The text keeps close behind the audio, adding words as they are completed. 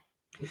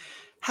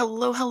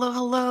Hello, hello,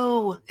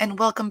 hello, and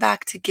welcome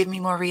back to Give Me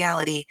More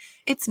Reality.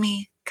 It's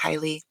me,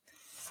 Kylie.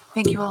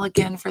 Thank you all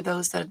again for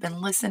those that have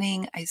been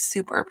listening. I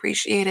super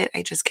appreciate it.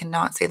 I just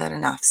cannot say that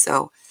enough.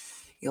 So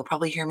you'll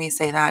probably hear me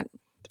say that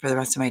for the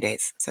rest of my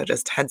days. So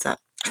just heads up.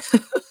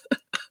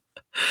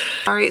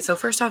 All right. So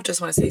first off,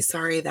 just want to say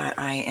sorry that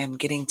I am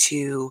getting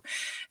to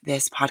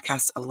this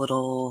podcast a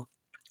little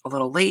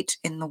late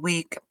in the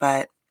week,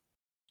 but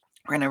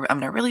I'm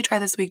gonna really try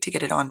this week to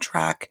get it on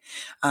track,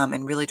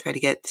 and really try to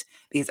get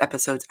these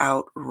episodes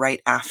out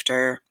right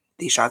after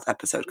the Shaw's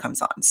episode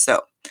comes on.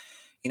 So,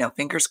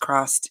 fingers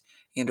crossed.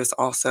 Just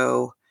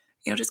also,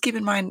 just keep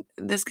in mind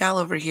this gal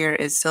over here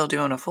is still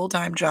doing a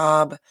full-time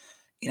job.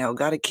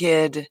 Got a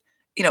kid.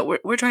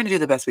 We're trying to do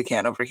the best we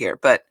can over here,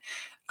 but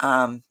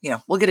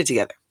we'll get it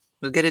together.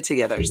 We'll get it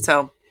together.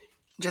 So,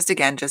 just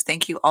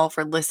thank you all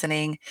for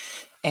listening.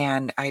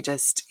 And I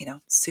just,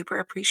 super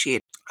appreciate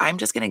it. I'm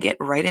just going to get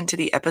right into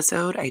the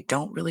episode. I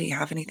don't really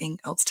have anything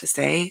else to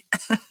say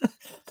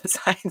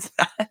besides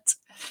that.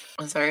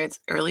 I'm sorry, it's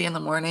early in the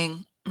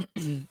morning.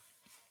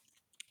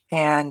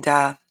 And,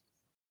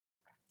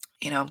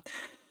 you know,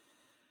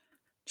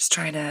 just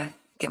trying to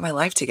get my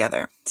life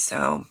together.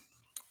 So,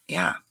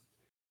 yeah,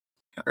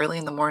 early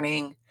in the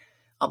morning.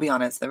 I'll be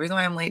honest. The reason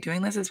why I'm late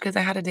doing this is because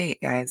I had a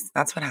date, guys.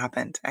 That's what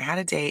happened. I had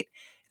a date.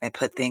 And I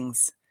put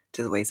things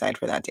to the wayside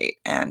for that date.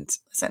 And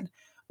listen,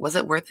 was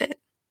it worth it?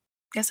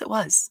 Yes, it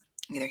was.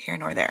 Neither here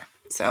nor there.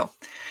 So,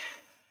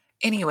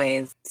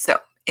 anyways,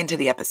 into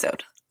the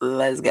episode.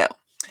 Let's go.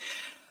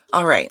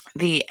 All right.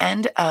 The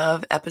end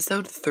of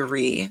episode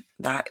 3,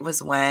 that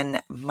was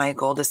when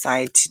Michael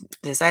decided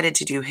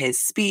to do his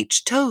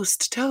speech,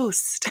 toast,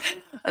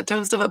 a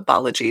toast of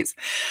apologies.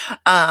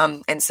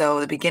 And so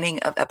the beginning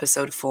of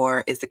episode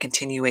 4 is the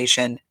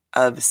continuation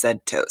of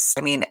said toast.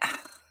 I mean,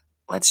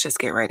 let's just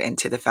get right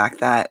into the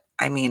fact that,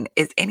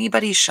 is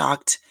anybody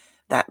shocked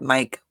that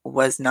Mike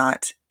was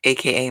not,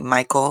 aka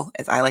Michael,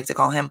 as I like to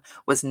call him,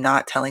 was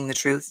not telling the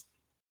truth?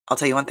 I'll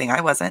tell you one thing,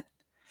 I wasn't.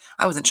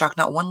 I wasn't shocked,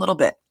 not one little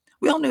bit.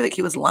 We all knew that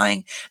he was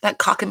lying. That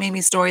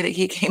cockamamie story that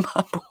he came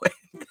up with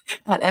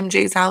at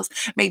MJ's house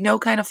made no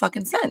kind of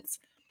fucking sense.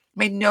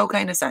 Made no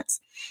kind of sense.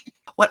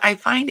 What I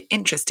find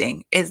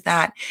interesting is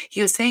that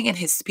he was saying in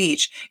his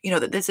speech,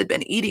 that this had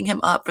been eating him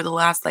up for the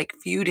last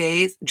few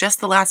days, just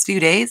the last few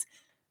days,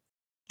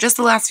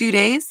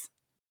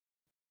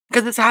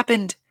 because this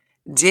happened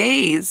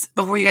days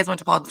before you guys went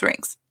to Palm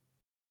Springs.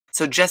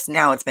 So just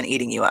now it's been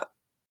eating you up.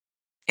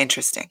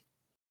 Interesting.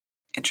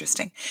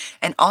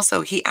 And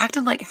also, he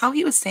acted like how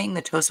he was saying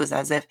the toast was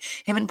as if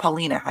him and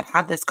Paulina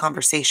had this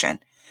conversation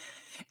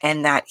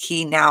and that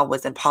he now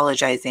was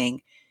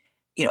apologizing.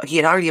 He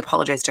had already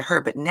apologized to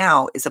her, but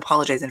now is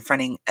apologizing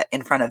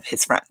in front of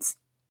his friends.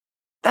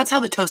 That's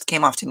how the toast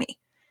came off to me.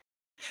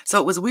 So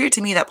it was weird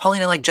to me that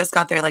Paulina just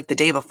got there the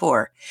day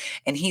before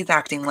and he's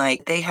acting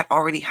like they had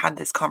already had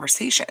this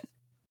conversation.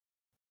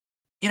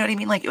 You know what I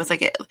mean? It was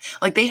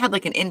like they had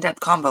an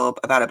in-depth convo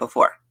about it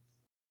before.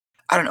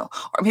 I don't know.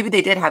 Or maybe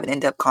they did have an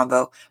in-depth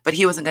convo, but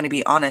he wasn't going to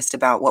be honest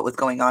about what was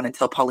going on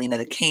until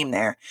Paulina came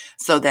there.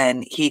 So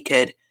then he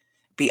could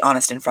be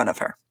honest in front of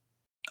her.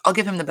 I'll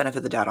give him the benefit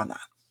of the doubt on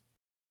that.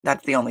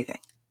 That's the only thing.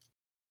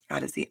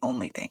 That is the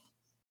only thing.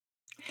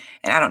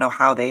 And I don't know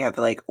how they have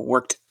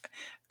worked,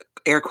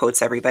 air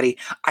quotes, everybody.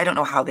 I don't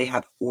know how they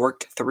have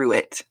worked through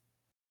it.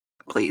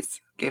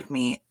 Please give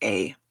me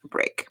a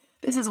break.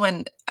 This is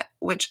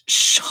which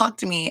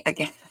shocked me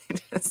again.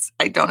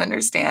 I don't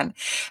understand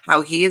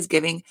how he is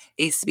giving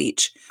a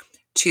speech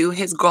to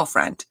his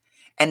girlfriend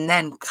and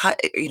then cut,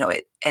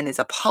 it and is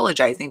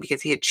apologizing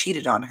because he had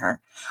cheated on her.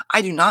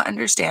 I do not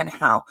understand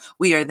how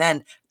we are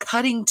then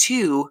cutting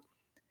to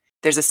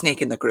there's a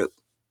snake in the group.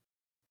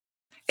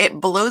 It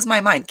blows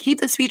my mind. Keep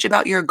the speech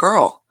about your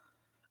girl.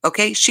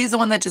 Okay? She's the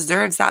one that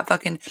deserves that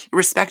fucking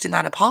respect and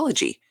that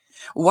apology.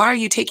 Why are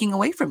you taking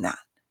away from that?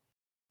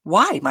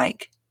 Why,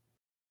 Mike?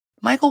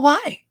 Michael,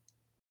 why?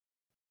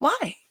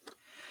 Why?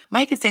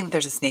 Mike is saying that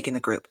there's a snake in the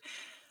group.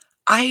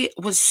 I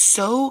was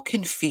so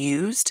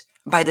confused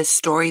by the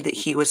story that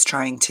he was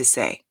trying to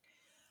say.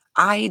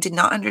 I did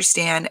not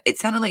understand. It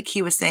sounded like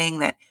he was saying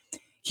that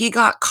he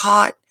got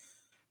caught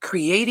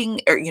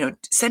creating or,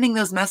 sending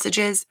those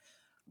messages,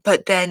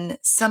 but then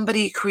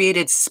somebody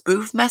created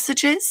spoof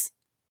messages.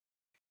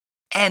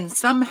 And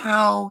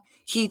somehow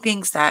he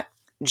thinks that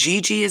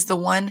Gigi is the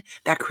one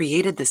that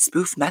created the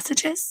spoof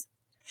messages.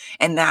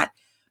 And that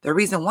the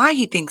reason why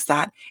he thinks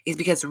that is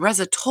because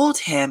Reza told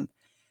him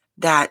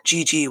that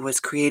Gigi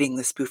was creating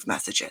the spoof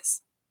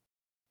messages.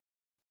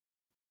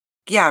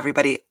 Yeah,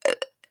 everybody,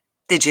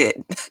 did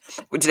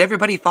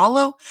everybody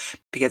follow?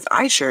 Because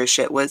I sure as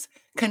shit was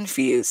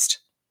confused.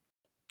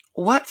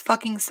 What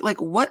fucking,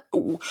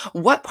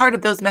 what part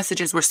of those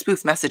messages were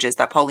spoof messages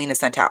that Paulina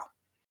sent out?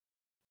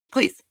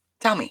 Please,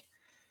 tell me.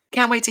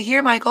 Can't wait to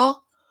hear,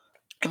 Michael.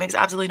 It makes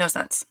absolutely no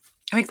sense.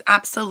 It makes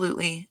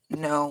absolutely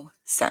no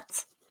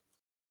sense.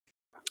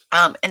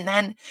 And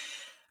then,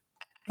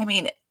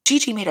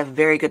 Gigi made a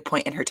very good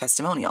point in her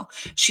testimonial.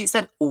 She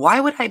said, why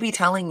would I be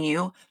telling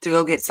you to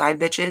go get side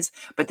bitches,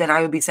 but then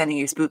I would be sending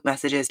you spook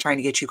messages trying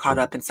to get you caught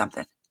up in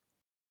something?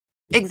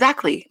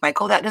 Exactly,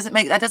 Michael. That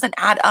doesn't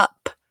add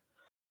up.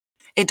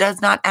 It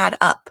does not add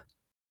up.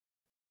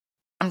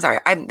 I'm sorry.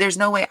 There's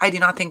no way. I do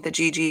not think that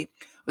Gigi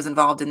was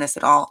involved in this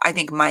at all. I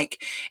think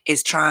Mike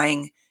is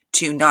trying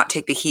to not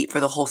take the heat for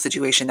the whole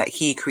situation that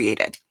he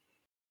created.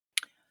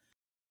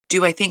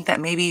 Do I think that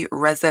maybe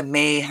Reza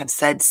may have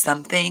said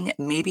something,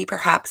 maybe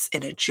perhaps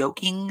in a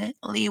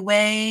jokingly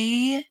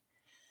way?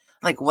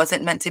 Like,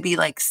 wasn't meant to be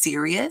like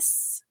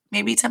serious,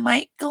 maybe to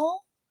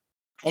Michael?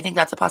 I think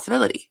that's a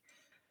possibility.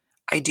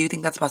 I do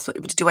think that's a possibility.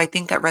 But do I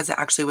think that Reza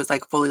actually was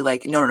like fully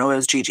like, no, it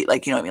was Gigi?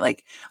 Like, you know what I mean?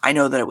 Like, I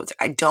know that it was.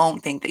 I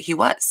don't think that he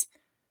was.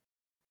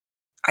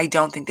 I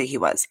don't think that he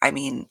was. I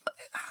mean,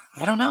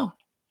 I don't know.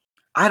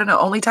 I don't know.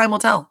 Only time will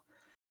tell.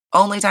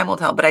 Only time will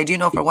tell. But I do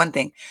know for one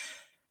thing,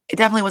 it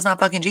definitely was not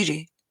fucking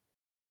Gigi.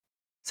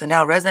 So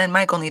now Reza and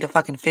Michael need to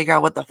fucking figure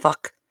out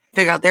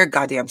figure out their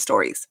goddamn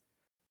stories.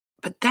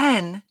 But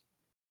then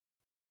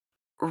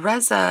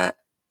Reza,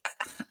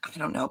 I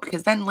don't know,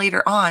 because then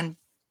later on,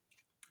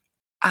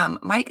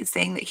 Mike is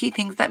saying that he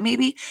thinks that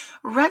maybe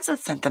Reza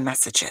sent the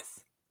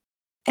messages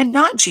and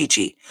not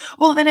Gigi.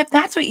 Well, then if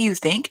that's what you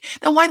think,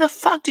 then why the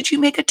fuck did you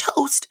make a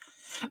toast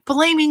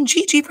blaming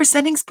Gigi for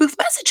sending spoof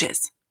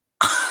messages?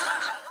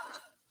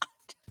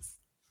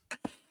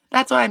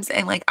 That's what I'm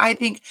saying. Like, I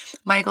think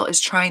Michael is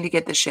trying to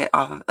get the shit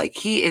off of, like,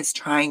 he is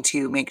trying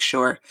to make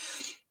sure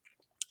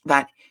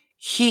that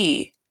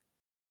he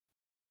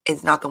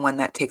is not the one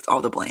that takes all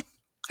the blame.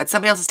 That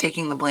somebody else is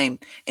taking the blame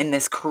in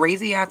this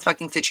crazy ass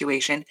fucking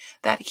situation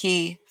that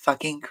he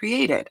fucking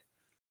created.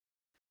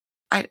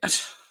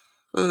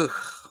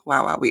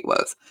 Wow, wheat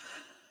woes.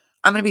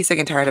 I'm going to be sick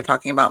and tired of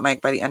talking about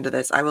Mike by the end of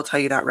this. I will tell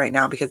you that right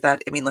now because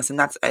listen,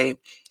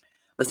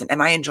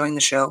 am I enjoying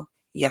the show?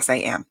 Yes, I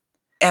am.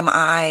 Am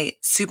I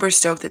super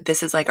stoked that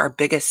this is like our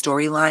biggest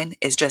storyline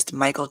is just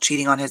Michael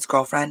cheating on his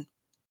girlfriend?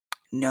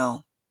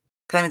 No.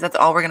 Because I mean, that's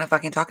all we're going to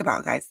fucking talk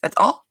about, guys. That's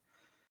all.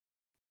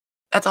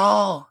 That's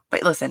all.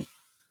 But listen,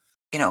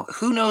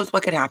 who knows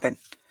what could happen?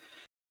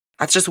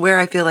 That's just where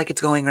I feel like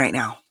it's going right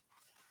now.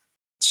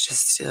 It's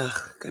just,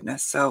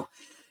 goodness. So,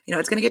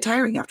 it's going to get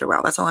tiring after a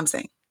while. That's all I'm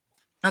saying.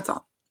 That's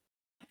all.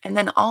 And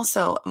then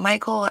also,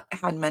 Michael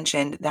had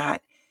mentioned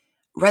that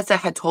Reza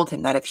had told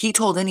him that if he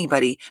told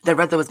anybody, that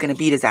Reza was going to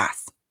beat his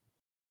ass.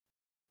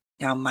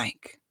 Now,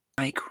 Mike,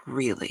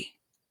 really?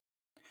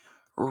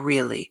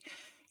 Really?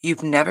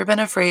 You've never been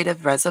afraid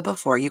of Reza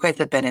before. You guys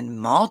have been in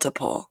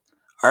multiple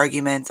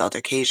arguments,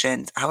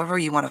 altercations, however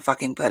you want to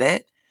fucking put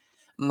it.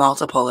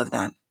 Multiple of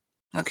them.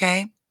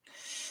 Okay?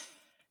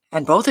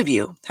 And both of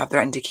you have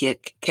threatened to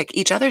kick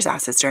each other's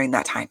asses during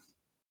that time.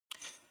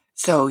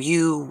 So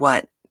you,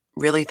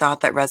 really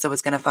thought that Reza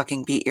was going to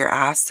fucking beat your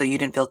ass so you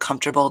didn't feel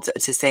comfortable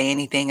to say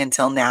anything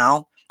until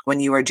now when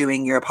you were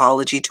doing your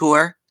apology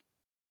tour?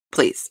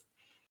 Please.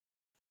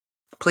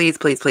 Please,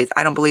 please, please.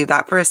 I don't believe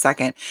that for a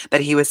second, that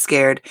he was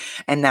scared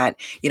and that,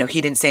 he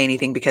didn't say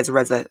anything because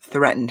Reza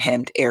threatened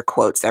him, air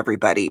quotes,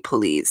 everybody.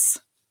 Please.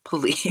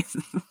 Please.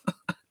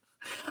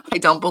 I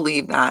don't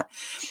believe that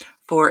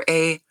for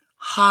a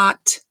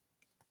hot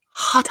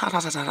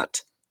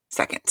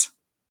second.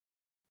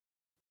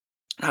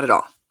 Not at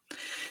all.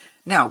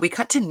 Now we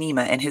cut to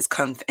Nima in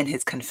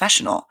his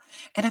confessional,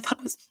 and I thought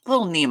it was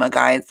little Nima,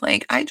 guys.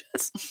 Like,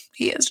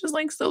 he is just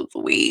like so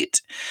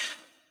sweet.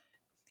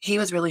 He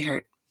was really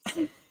hurt.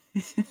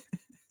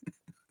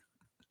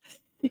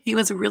 He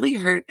was really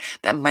hurt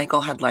that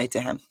Michael had lied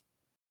to him.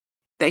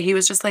 That he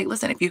was just like,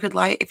 listen, if you could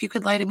lie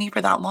to me for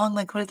that long,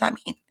 like, what does that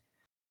mean?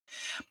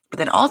 But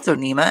then also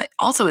Nima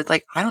is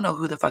like, I don't know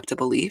who the fuck to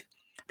believe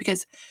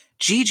because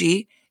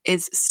Gigi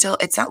is still,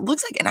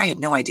 looks like, and I had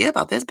no idea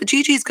about this, but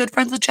Gigi is good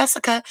friends with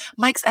Jessica,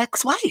 Mike's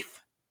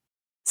ex-wife.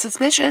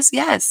 Suspicious,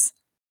 yes.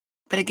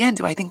 But again,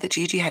 do I think that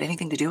Gigi had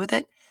anything to do with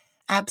it?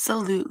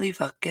 Absolutely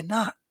fucking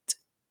not.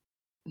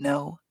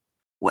 No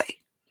way.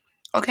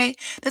 Okay?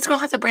 This girl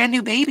has a brand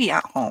new baby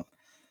at home.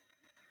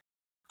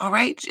 All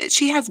right?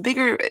 She has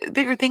bigger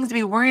things to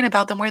be worrying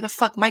about than where the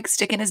fuck Mike's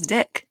sticking his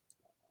dick.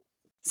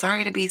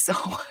 Sorry to be so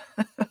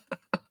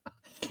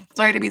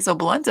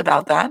blunt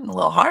about that and a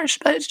little harsh,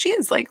 but she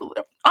is like,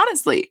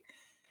 honestly.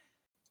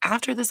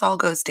 After this all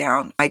goes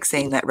down, Mike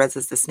saying that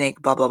Reza's the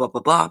snake, blah, blah, blah,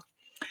 blah, blah.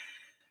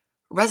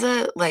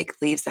 Reza,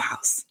 leaves the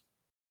house.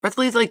 Reza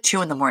leaves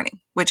 2 a.m,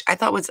 which I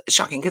thought was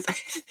shocking because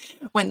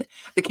when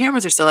the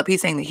cameras are still up,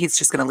 he's saying that he's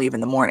just going to leave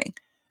in the morning.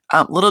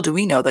 Little do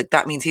we know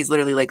that means he's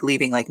literally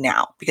leaving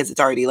now because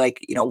it's already 1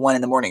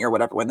 a.m. or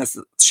whatever when this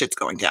shit's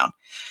going down.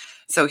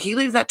 So he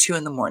leaves at 2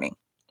 a.m.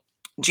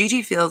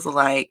 Gigi feels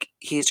like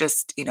he's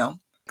just,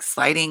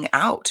 sliding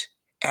out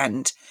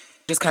and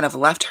just kind of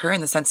left her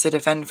in the sense to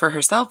defend for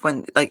herself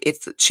when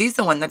she's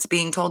the one that's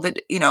being told that,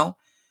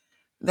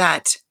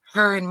 that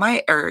her and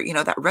Mike, or,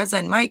 that Reza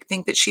and Mike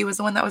think that she was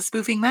the one that was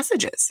spoofing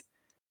messages.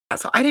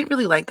 So I didn't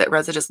really like that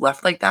Reza just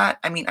left like that.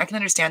 I mean, I can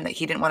understand that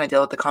he didn't want to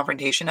deal with the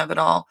confrontation of it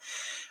all.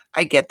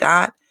 I get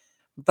that.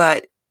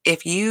 But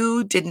if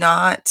you did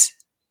not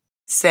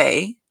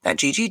say that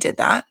Gigi did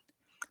that,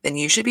 then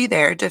you should be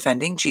there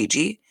defending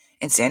Gigi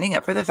and standing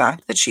up for the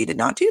fact that she did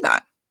not do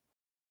that.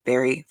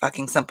 Very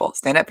fucking simple.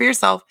 Stand up for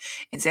yourself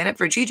and stand up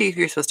for Gigi, who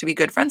you're supposed to be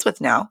good friends with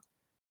now.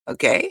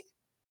 Okay?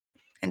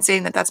 And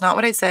saying that that's not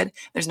what I said.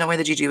 There's no way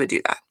that Gigi would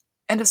do that.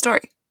 End of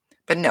story.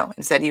 But no,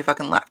 instead you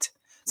fucking left.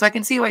 So I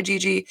can see why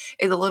Gigi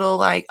is a little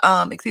like,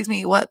 excuse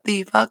me, what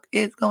the fuck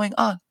is going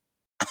on?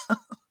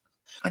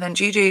 And then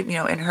Gigi,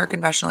 in her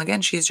confessional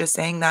again, she's just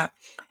saying that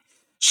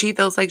she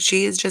feels like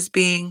she is just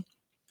being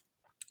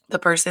the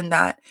person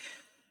that,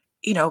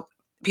 you know,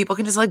 people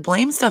can just like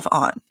blame stuff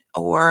on.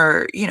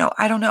 Or,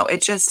 I don't know.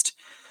 It's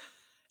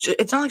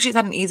not like she's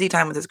had an easy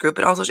time with this group,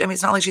 but also,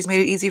 it's not like she's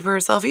made it easy for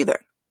herself either.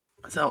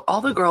 So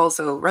all the girls,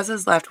 so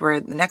Reza's left, where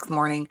the next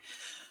morning,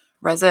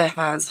 Reza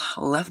has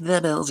left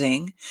the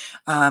building.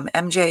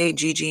 MJ,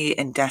 Gigi,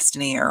 and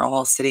Destiny are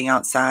all sitting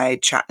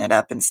outside, chatting it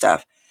up and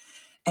stuff.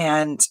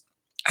 And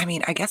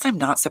I guess I'm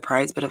not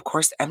surprised, but of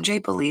course,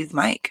 MJ believes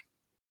Mike.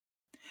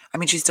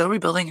 She's still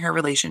rebuilding her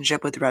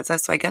relationship with Reza,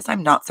 so I guess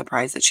I'm not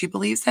surprised that she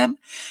believes him,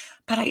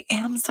 but I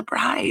am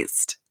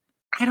surprised.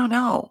 I don't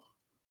know.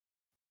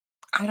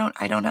 I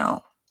don't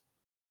know.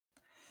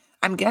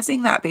 I'm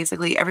guessing that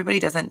basically everybody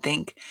doesn't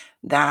think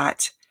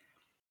that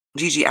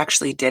Gigi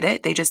actually did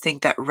it. They just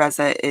think that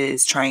Reza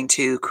is trying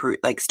to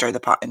stir the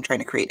pot and trying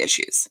to create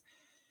issues.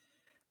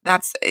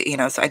 That's,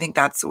 so I think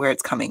that's where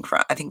it's coming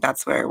from. I think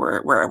that's where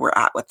we're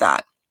at with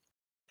that.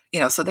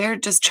 So they're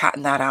just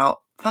chatting that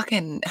out.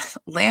 Fucking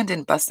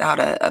Landon busts out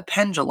a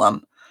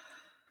pendulum.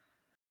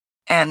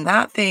 And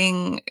that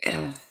thing,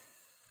 it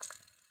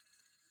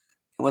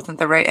wasn't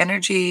the right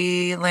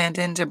energy,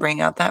 Landon, to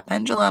bring out that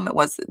pendulum.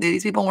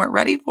 These people weren't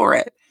ready for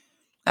it.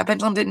 That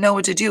pendulum didn't know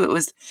what to do.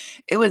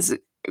 It was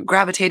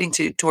gravitating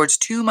towards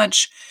too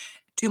much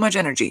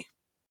energy.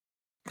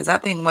 Because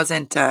that thing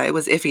wasn't, it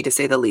was iffy to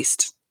say the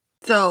least.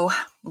 So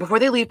before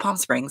they leave Palm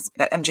Springs,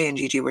 that MJ and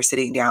Gigi were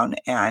sitting down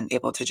and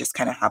able to just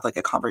kind of have like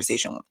a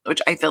conversation,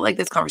 which I feel like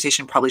this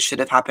conversation probably should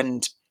have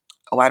happened,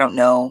 I don't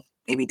know,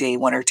 maybe day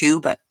 1 or 2,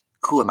 but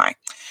who am I?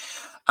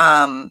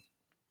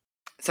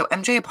 So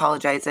MJ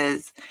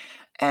apologizes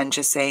and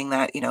just saying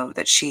that,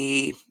 that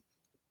she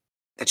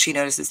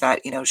notices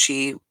that,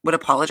 she would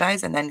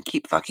apologize and then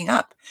keep fucking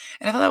up.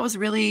 And I thought that was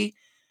really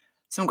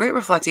some great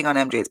reflecting on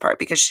MJ's part,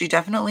 because she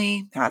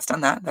definitely has done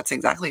that. That's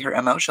exactly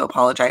her MO. She'll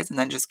apologize and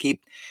then just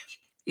keep,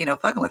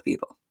 fucking with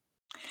people.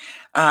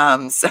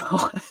 So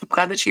I'm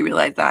glad that she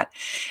realized that,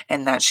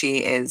 and that she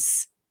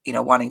is,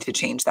 wanting to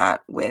change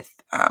that with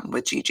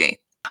Gigi.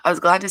 I was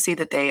glad to see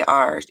that they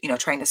are,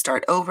 trying to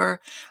start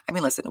over.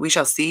 Listen, we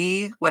shall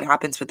see what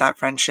happens with that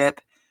friendship.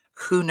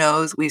 Who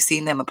knows? We've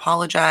seen them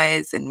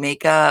apologize and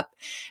make up,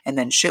 and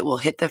then shit will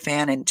hit the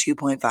fan in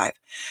 2.5.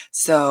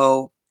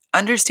 So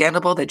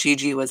understandable that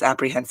Gigi was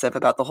apprehensive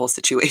about the whole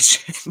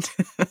situation.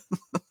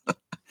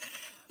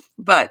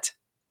 But,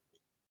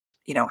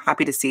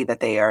 happy to see that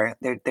they're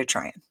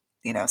trying,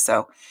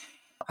 so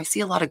I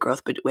see a lot of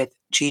growth with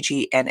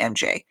Gigi and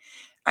MJ.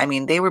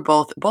 They were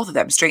both of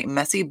them straight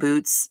messy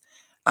boots.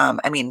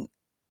 MJ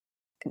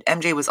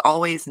was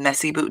always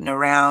messy booting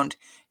around.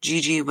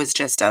 Gigi was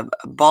just a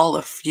ball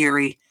of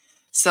fury.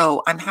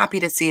 So I'm happy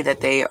to see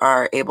that they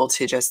are able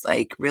to just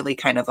like really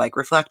kind of like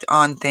reflect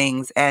on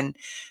things and,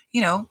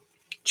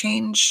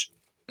 change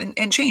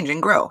and change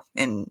and grow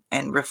and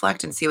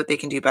reflect and see what they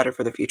can do better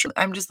for the future.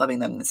 I'm just loving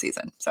them this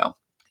season. So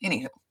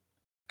anywho,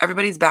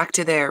 everybody's back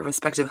to their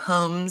respective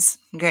homes.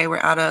 Okay, we're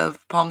out of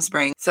Palm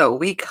Springs. So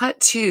we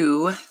cut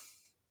to,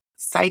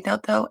 side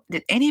note though,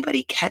 did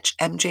anybody catch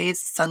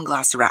MJ's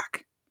sunglass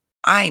rack?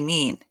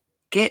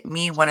 Get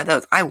me one of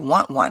those. I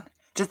want one.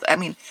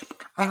 I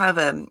have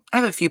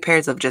a few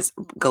pairs of just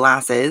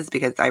glasses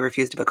because I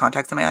refuse to put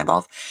contacts in my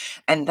eyeballs.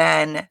 And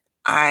then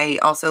I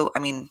also,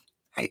 I'm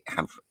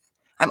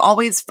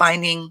always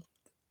finding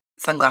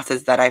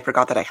sunglasses that I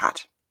forgot that I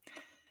had.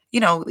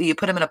 You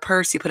put them in a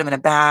purse, you put them in a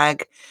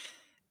bag,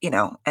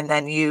 and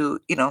then you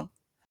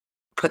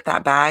put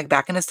that bag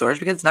back in a storage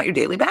because it's not your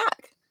daily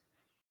bag.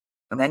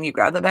 And then you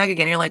grab the bag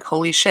again, you're like,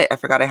 holy shit, I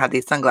forgot I had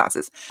these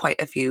sunglasses. Quite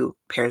a few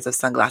pairs of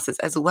sunglasses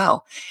as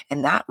well.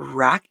 And that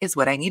rack is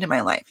what I need in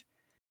my life.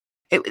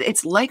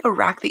 It's like a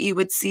rack that you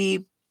would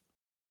see,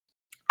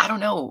 I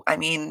don't know,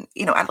 at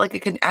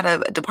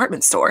a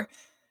department store.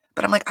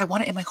 But I'm like, I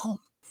want it in my home.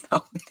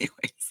 So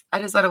anyways,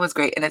 I just thought it was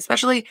great. And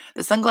especially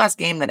the sunglass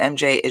game that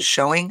MJ is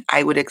showing,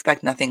 I would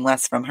expect nothing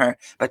less from her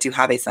but to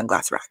have a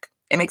sunglass rack.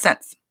 It makes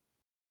sense.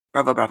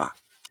 Bravo, bravo.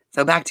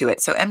 So back to it.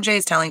 So MJ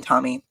is telling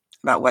Tommy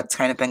about what's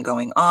kind of been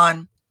going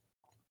on.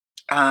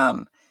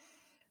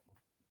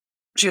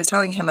 She was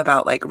telling him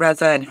about like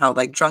Reza and how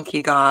like drunk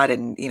he got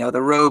and,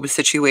 the robe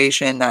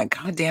situation, that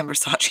goddamn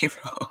Versace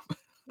robe.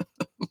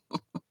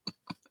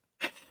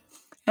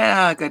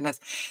 Oh, goodness.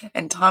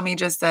 And Tommy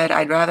just said,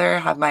 I'd rather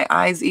have my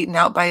eyes eaten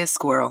out by a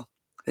squirrel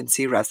than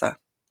see Reza.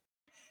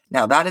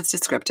 Now that is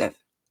descriptive.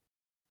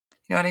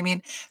 You know what I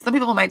mean? Some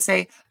people might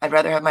say, I'd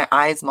rather have my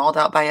eyes mauled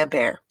out by a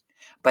bear,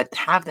 but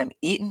have them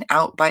eaten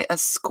out by a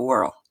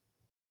squirrel.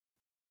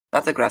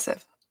 That's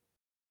aggressive.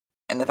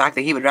 And the fact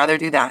that he would rather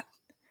do that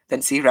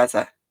than see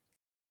Reza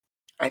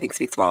I think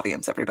speaks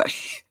volumes, everybody.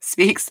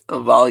 Speaks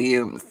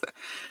volumes.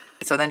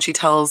 So then MJ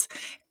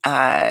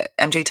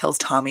tells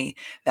Tommy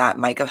that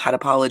Micah had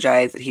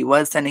apologized, that he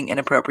was sending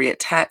inappropriate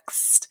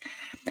text.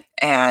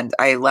 And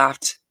I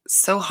laughed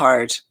so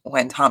hard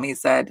when Tommy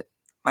said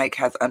Mike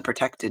has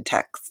unprotected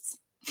texts.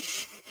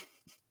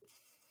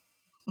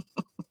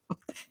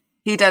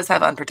 He does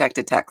have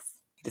unprotected texts.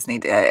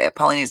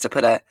 Paulie needs to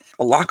put a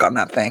lock on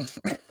that thing.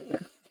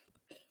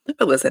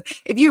 But listen,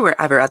 if you were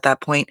ever at that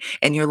point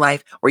in your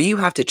life where you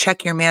have to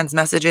check your man's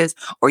messages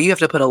or you have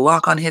to put a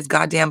lock on his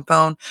goddamn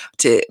phone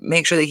to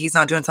make sure that he's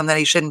not doing something that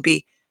he shouldn't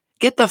be,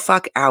 get the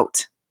fuck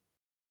out.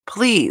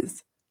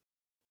 Please.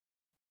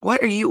 Why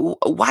do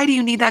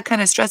you need that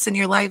kind of stress in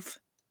your life?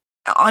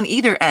 On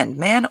either end,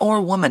 man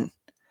or woman.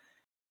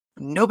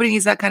 Nobody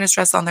needs that kind of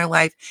stress on their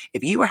life.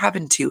 If you are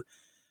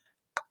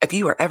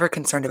ever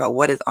concerned about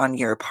what is on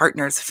your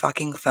partner's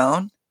fucking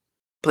phone,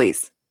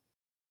 please.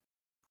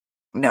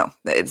 No,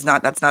 that's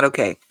not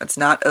okay. That's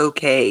not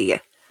okay.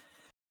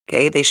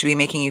 Okay? They should be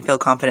making you feel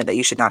confident that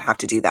you should not have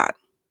to do that.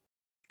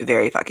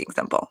 Very fucking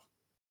simple.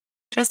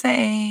 Just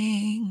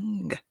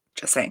saying.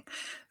 Just saying.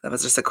 That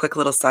was just a quick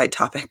little side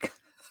topic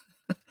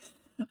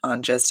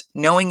on just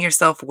knowing your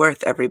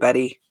self-worth,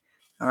 everybody.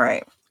 All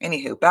right.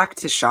 Anywho, back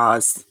to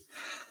Shaw's.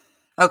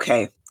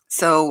 Okay.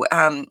 So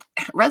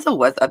Reza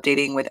was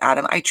updating with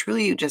Adam. I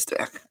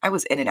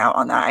was in and out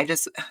on that.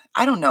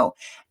 I don't know.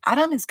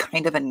 Adam is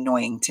kind of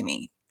annoying to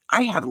me.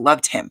 I have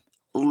loved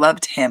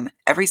him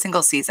every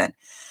single season.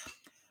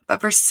 But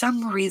for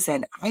some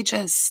reason, I'm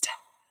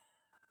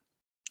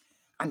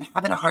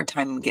having a hard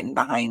time getting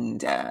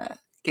behind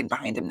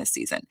him this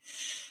season.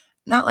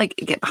 Not like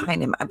get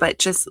behind him, but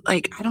just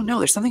like, I don't know.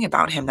 There's something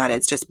about him that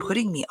is just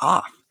putting me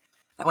off.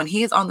 When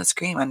he is on the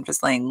screen, I'm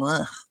just like,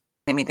 ugh.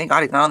 I mean, thank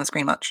God he's not on the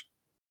screen much.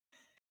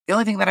 The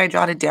only thing that I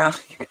jotted down,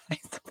 you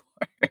guys,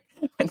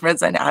 when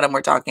Reza and Adam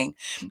were talking,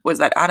 was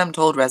that Adam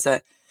told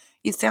Reza,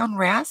 "You sound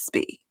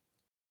raspy."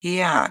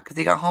 Yeah, because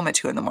he got home at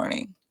 2 a.m.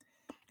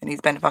 and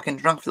he's been fucking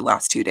drunk for the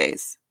last 2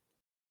 days.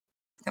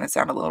 It's gonna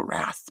sound a little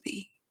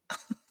raspy.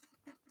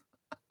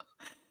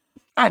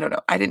 I don't know.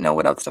 I didn't know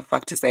what else the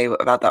fuck to say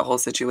about that whole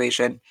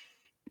situation.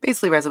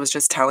 Basically, Reza was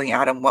just telling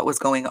Adam what was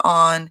going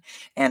on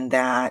and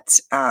that,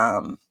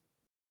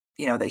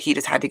 that he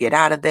just had to get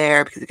out of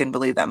there because he couldn't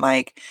believe that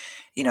Mike,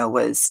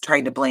 was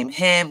trying to blame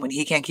him when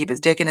he can't keep his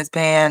dick in his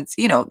pants.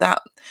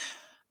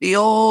 The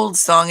old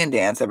song and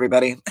dance,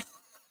 everybody.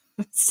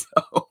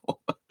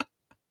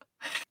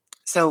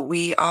 So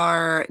we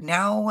are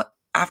now,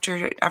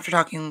 after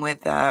talking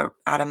with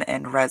Adam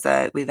and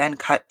Reza, we then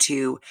cut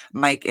to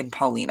Mike and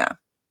Paulina.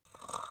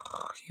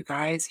 You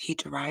guys, he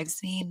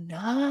drives me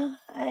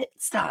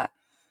nuts.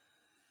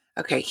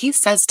 Okay, he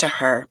says to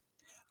her,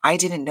 "I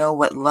didn't know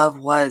what love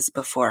was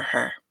before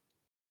her.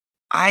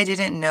 I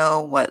didn't know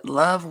what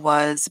love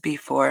was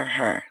before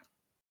her.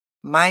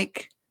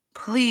 Mike,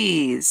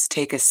 please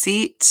take a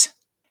seat,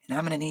 and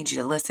I'm going to need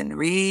you to listen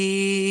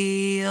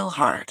real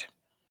hard.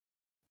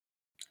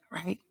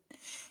 Right?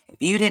 If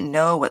you didn't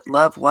know what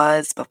love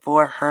was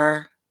before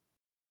her,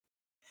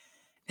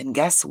 then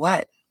guess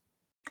what?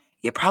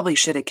 You probably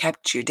should have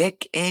kept your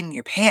dick in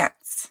your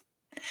pants.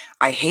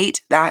 I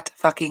hate that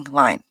fucking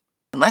line,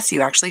 unless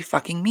you actually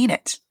fucking mean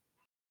it.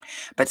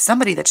 But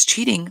somebody that's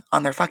cheating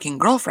on their fucking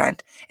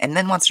girlfriend and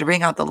then wants to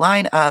bring out the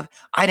line of,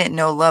 I didn't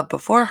know love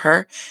before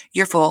her,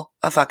 you're full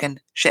of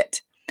fucking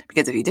shit.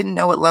 Because if you didn't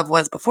know what love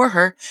was before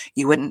her,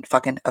 you wouldn't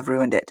fucking have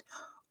ruined it.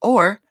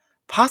 Or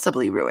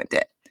possibly ruined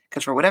it.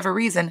 Because for whatever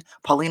reason,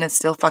 Paulina's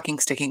still fucking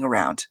sticking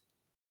around.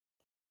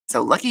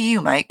 So lucky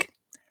you, Mike.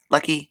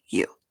 Lucky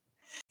you.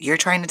 You're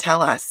trying to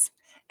tell us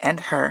and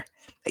her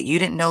that you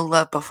didn't know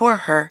love before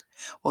her.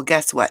 Well,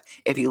 guess what?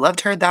 If you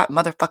loved her that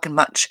motherfucking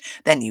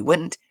much, then you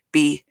wouldn't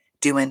be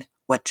doing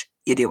what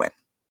you're doing.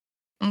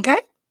 Okay?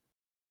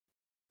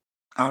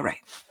 All right.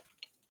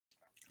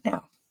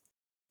 Now,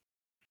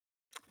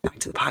 back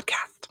to the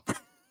podcast.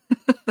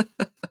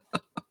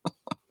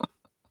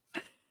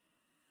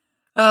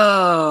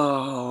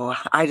 Oh,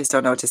 I just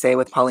don't know what to say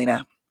with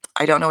Paulina.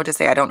 I don't know what to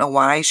say. I don't know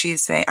why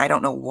she's saying, I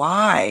don't know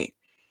why.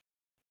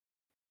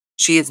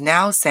 She is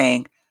now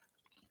saying,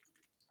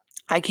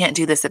 I can't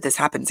do this if this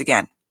happens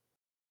again.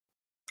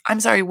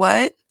 I'm sorry,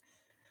 what?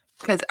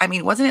 Because,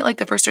 wasn't it like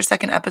the first or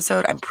second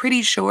episode? I'm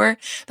pretty sure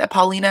that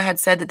Paulina had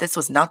said that this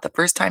was not the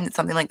first time that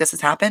something like this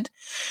has happened.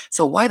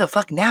 So why the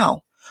fuck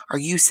now are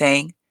you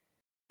saying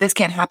this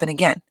can't happen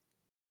again?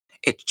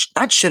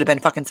 That should have been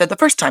fucking said the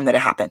first time that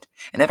it happened.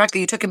 And the fact that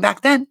you took him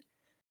back then,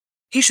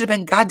 he should have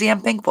been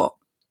goddamn thankful.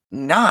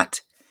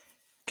 Not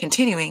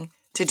continuing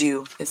to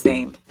do the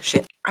same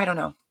shit. I don't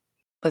know.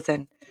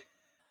 Listen,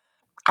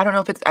 I don't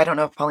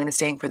know if Paulina's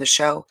staying for the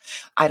show.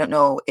 I don't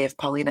know if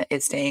Paulina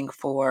is staying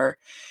for,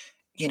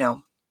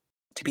 to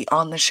be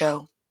on the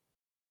show.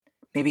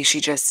 Maybe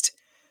she just,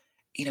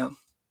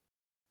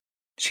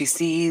 she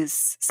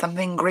sees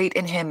something great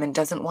in him and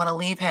doesn't want to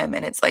leave him.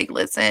 And it's like,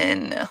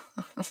 listen,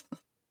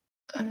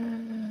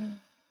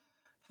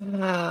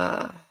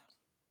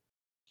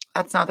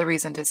 that's not the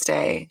reason to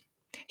stay.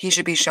 He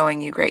should be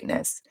showing you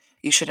greatness.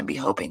 You shouldn't be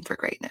hoping for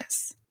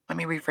greatness. Let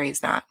me rephrase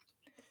that.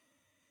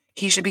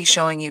 He should be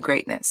showing you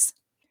greatness.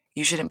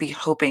 You shouldn't be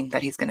hoping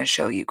that he's going to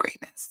show you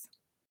greatness.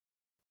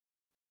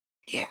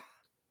 Yeah.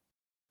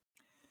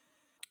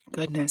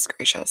 Goodness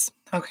gracious.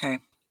 Okay.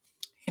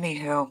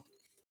 Anywho,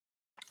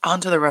 on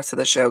to the rest of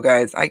the show,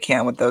 guys. I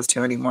can't with those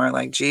two anymore.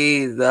 Like,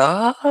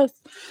 Jesus.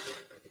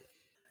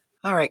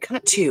 All right,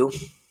 cut two.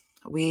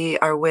 We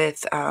are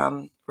with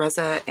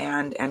Reza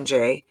and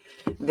MJ.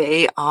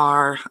 They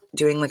are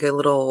doing like a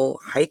little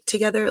hike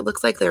together. It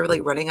looks like they're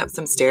like running up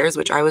some stairs,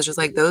 which I was just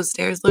like, those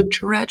stairs look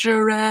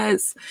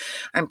treacherous.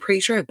 I'm pretty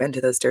sure I've been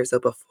to those stairs though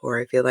before,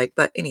 I feel like.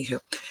 But anywho,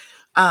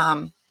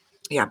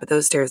 yeah, but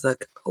those stairs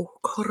look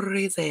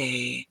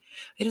crazy.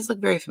 They just look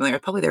very familiar.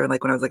 Probably they were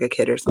like when I was like a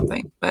kid or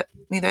something, but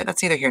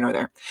that's neither here nor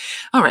there.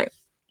 All right.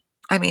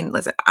 I mean,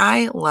 listen,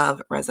 I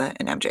love Reza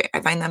and MJ. I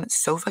find them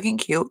so fucking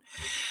cute.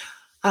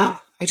 I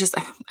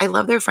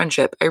love their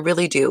friendship. I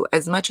really do.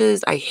 As much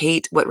as I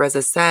hate what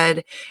Reza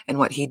said and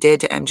what he did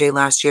to MJ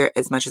last year,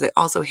 as much as I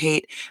also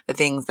hate the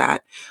things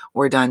that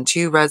were done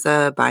to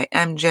Reza by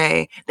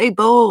MJ, they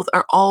both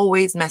are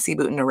always messy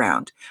booting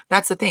around.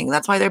 That's the thing.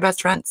 That's why they're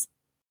best friends.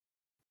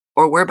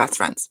 Or we're best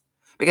friends.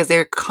 Because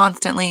they're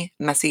constantly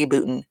messy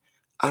booting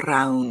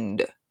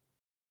around.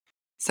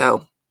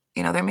 So,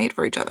 they're made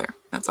for each other.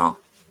 That's all.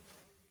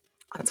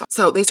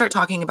 So they start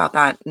talking about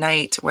that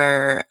night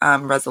where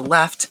Reza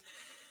left.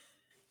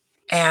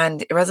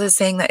 And Reza is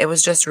saying that it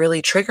was just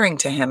really triggering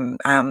to him.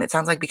 It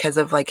sounds like because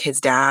of like his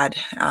dad,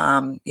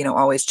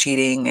 always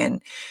cheating.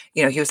 And,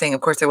 he was saying,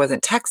 of course, there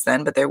wasn't text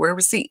then, but there were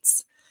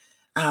receipts.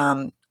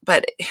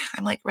 But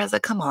I'm like, Reza,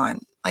 come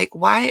on. Like,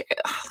 why?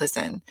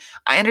 Listen,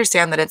 I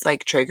understand that it's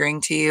like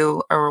triggering to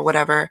you or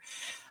whatever.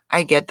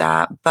 I get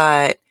that.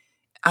 But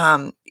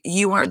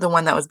you weren't the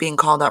one that was being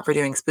called out for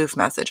doing spoof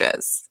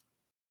messages.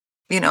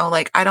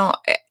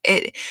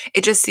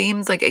 It just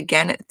seems like,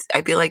 again,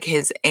 I feel like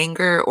his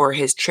anger or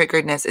his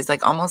triggeredness is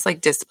like almost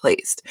like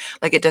displaced.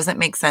 Like it doesn't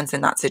make sense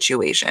in that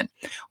situation.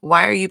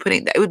 Why are you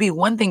putting that? It would be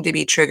one thing to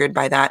be triggered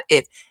by that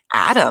if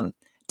Adam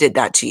did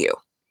that to you.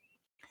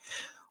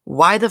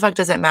 Why the fuck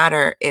does it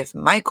matter if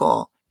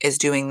Michael is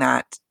doing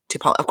that to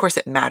Paul? Of course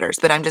it matters,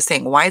 but I'm just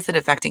saying, why is it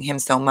affecting him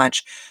so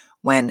much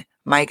when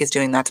Mike is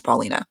doing that to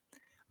Paulina?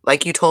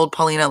 Like you told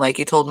Paulina, like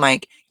you told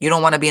Mike, you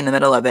don't want to be in the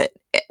middle of it.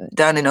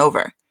 Done and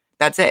over.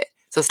 That's it.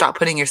 So stop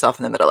putting yourself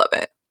in the middle of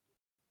it.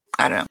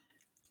 I don't know.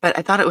 But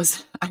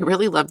I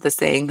really loved the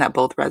saying that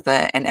both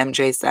Reza and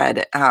MJ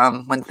said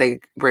when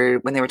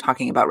they were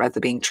talking about Reza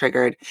being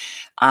triggered,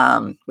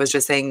 was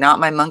just saying, not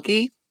my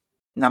monkey,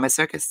 not my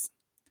circus.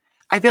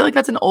 I feel like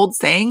that's an old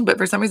saying, but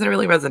for some reason it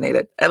really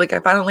resonated. I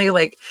finally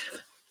I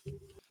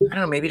don't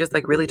know, maybe just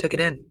like really took it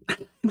in.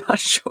 I'm not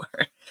sure.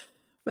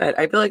 But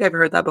I feel like I've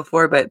heard that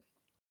before, but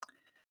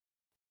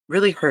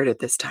really heard it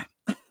this time.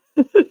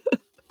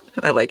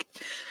 I like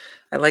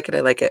it. I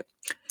like it.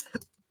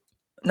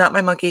 Not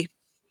my monkey,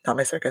 not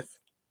my circus.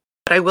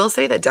 But I will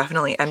say that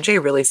definitely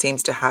MJ really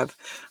seems to have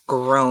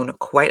grown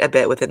quite a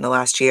bit within the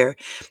last year.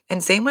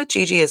 And same with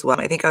Gigi as well.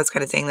 I think I was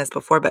kind of saying this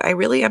before, but I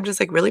really am just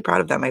like really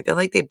proud of them. I feel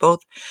like they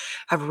both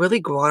have really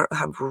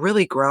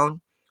grown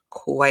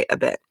quite a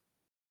bit.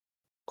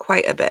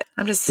 Quite a bit.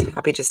 I'm just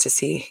happy just to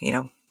see,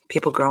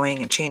 people growing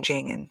and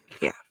changing and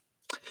yeah.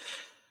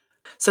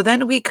 So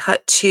then we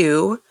cut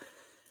to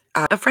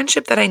a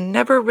friendship that I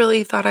never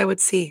really thought I would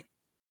see.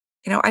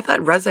 I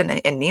thought Reza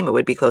and Nima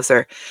would be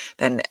closer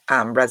than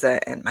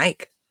Reza and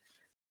Mike.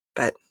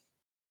 But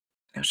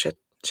shit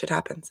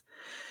happens.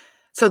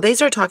 So they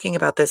start talking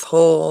about this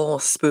whole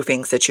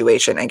spoofing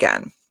situation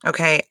again.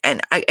 Okay.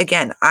 And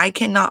I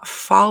cannot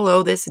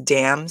follow this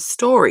damn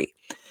story.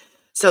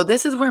 So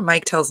this is where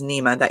Mike tells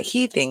Nima that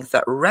he thinks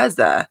that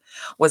Reza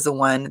was the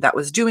one that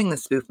was doing the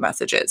spoof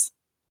messages.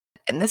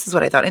 And this is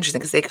what I thought interesting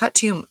because they cut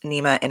to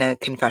Nima in a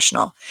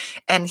confessional.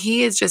 And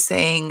he is just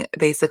saying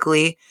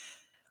basically,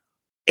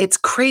 it's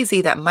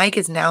crazy that Mike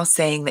is now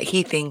saying that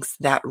he thinks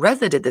that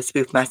Reza did the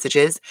spoof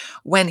messages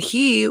when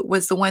he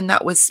was the one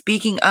that was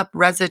speaking up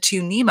Reza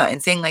to Nima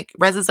and saying like,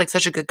 Reza's like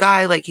such a good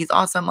guy. Like he's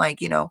awesome.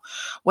 Like,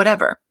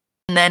 whatever.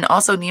 And then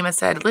also Nima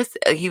said,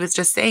 listen, he was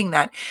just saying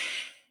that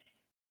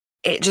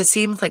it just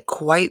seems like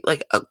quite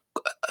like a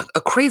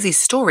crazy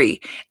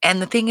story.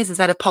 And the thing is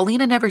that if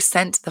Paulina never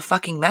sent the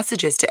fucking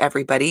messages to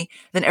everybody,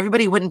 then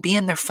everybody wouldn't be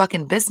in their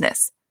fucking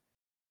business.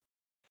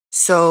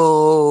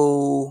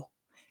 So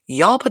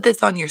y'all put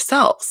this on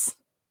yourselves.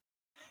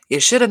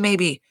 You should have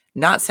maybe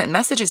not sent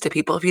messages to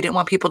people if you didn't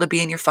want people to be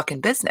in your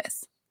fucking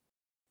business.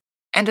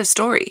 End of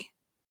story.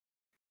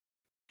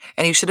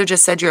 And you should have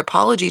just said your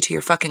apology to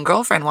your fucking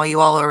girlfriend while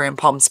you all are in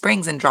Palm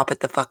Springs and drop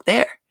it the fuck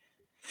there.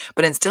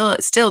 But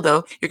still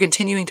though, you're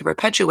continuing to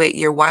perpetuate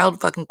your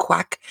wild fucking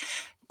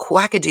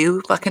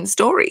quackadoo fucking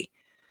story.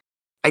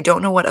 I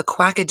don't know what a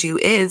quackadoo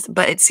is,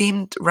 but it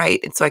seemed right.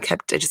 And so I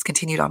just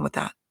continued on with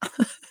that.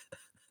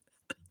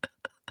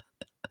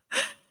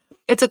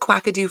 It's a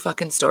quackadoo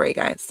fucking story,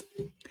 guys.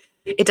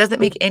 It doesn't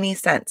make any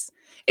sense.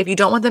 If you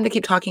don't want them to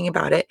keep talking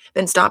about it,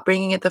 then stop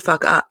bringing it the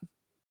fuck up.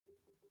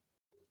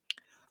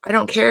 I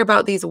don't care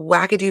about these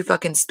wackadoo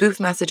fucking spoof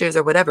messages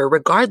or whatever.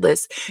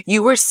 Regardless,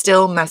 you were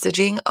still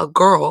messaging a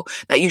girl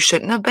that you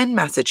shouldn't have been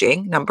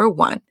messaging, number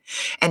one.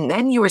 And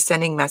then you were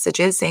sending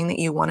messages saying that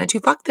you wanted to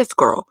fuck this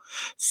girl.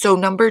 So,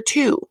 number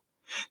two,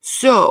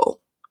 so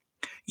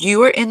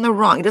you are in the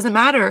wrong. It doesn't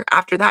matter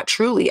after that,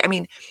 truly. I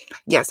mean,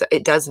 yes,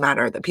 it does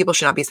matter that people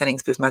should not be sending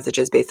spoof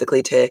messages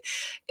basically to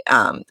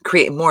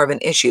create more of an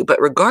issue. But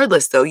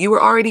regardless, though, you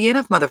were already in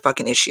a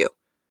motherfucking issue.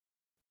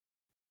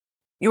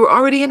 You were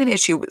already in an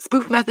issue with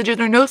spoof messages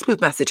or no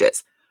spoof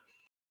messages.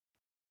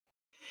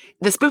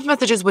 The spoof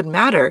messages would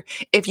matter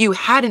if you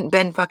hadn't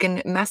been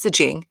fucking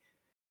messaging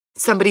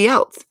somebody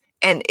else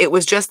and it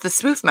was just the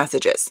spoof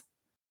messages.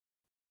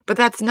 But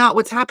that's not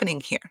what's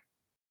happening here.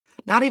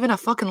 Not even a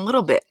fucking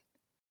little bit.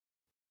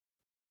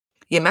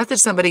 You message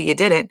somebody you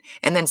didn't,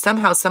 and then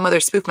somehow some other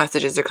spoof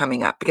messages are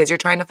coming up because you're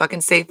trying to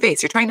fucking save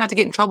face. You're trying not to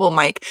get in trouble,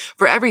 Mike,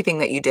 for everything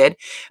that you did,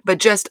 but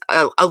just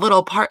a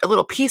little part, a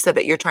little piece of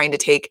it you're trying to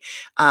take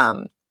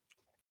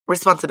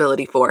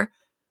responsibility for.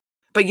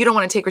 But you don't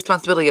want to take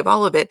responsibility of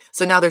all of it,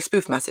 so now there's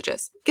spoof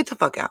messages. Get the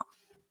fuck out.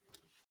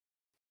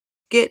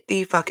 Get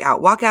the fuck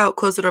out. Walk out,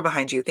 close the door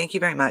behind you. Thank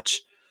you very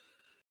much.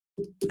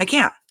 I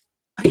can't.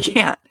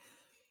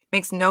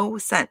 Makes no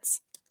sense.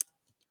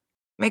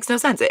 Makes no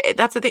sense.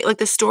 That's the thing. Like,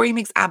 the story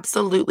makes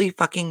absolutely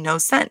fucking no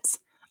sense.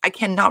 I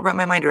cannot wrap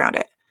my mind around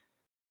it.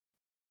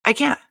 I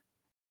can't.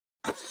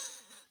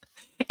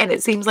 And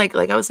it seems like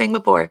I was saying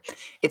before,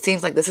 it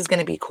seems like this is going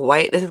to be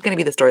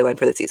the storyline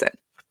for the season.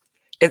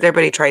 Is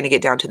everybody trying to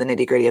get down to the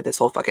nitty gritty of this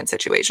whole fucking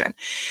situation?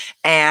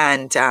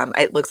 And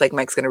it looks like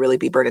Mike's going to really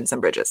be burning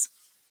some bridges.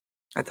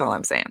 That's all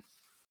I'm saying.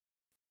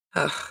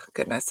 Oh,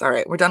 goodness. All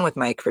right. We're done with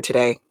Mike for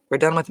today. We're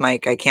done with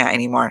Mike. I can't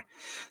anymore.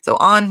 So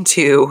on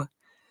to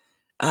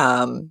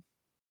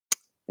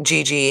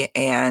Gigi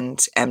and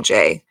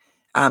MJ.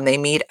 They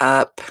meet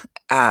up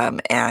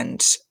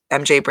and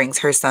MJ brings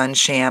her son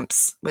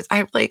Shamps.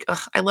 I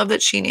love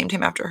that she named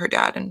him after her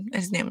dad, and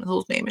his name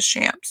is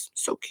Shamps.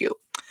 So cute.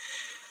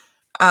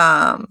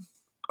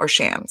 Or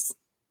Shams.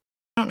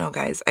 I don't know,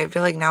 guys. I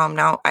feel like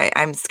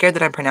I'm scared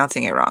that I'm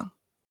pronouncing it wrong.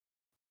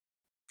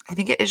 I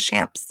think it is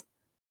Shamps.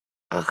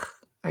 Ugh,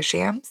 or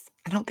Shams?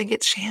 I don't think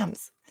it's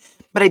Shams.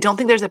 But I don't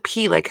think there's a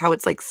P like how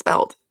it's like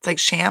spelled. It's like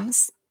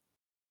Shams.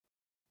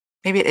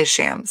 Maybe it is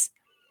Shams.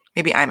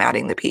 Maybe I'm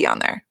adding the P on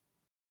there.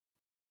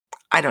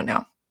 I don't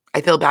know.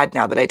 I feel bad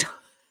now that I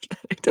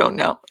don't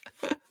know.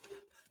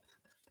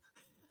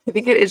 I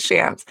think it is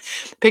Shams.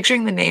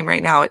 Picturing the name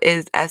right now, it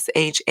is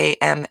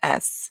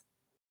Shams,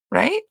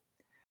 right?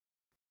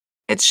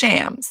 It's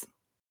Shams.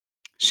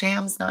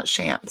 Shams, not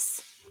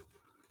Shams.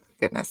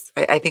 Goodness.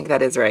 I think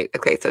that is right.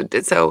 Okay, so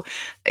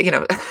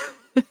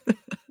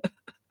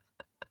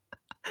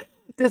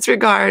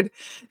disregard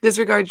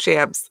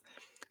Shams.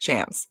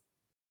 Shams.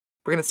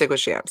 We're going to stick with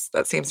Shams.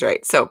 That seems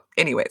right. So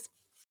anyways,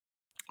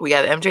 we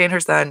got MJ and her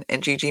son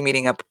and Gigi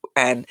meeting up,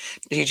 and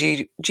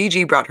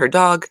Gigi brought her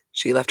dog.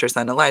 She left her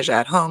son Elijah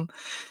at home.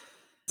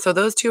 So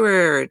those two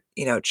are,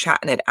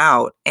 chatting it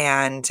out,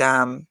 and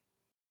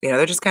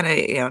they're just kind of, I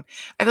feel like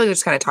they're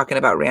just kind of talking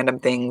about random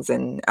things,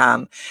 and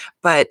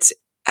but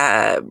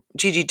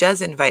Gigi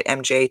does invite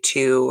MJ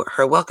to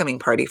her welcoming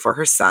party for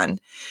her son,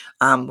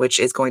 which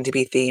is going to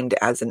be themed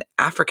as an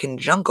African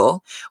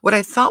jungle. What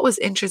I thought was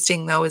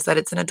interesting, though, is that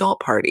it's an adult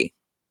party,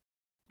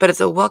 but it's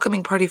a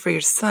welcoming party for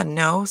your son.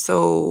 No,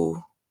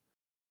 so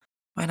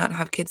why not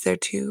have kids there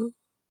too?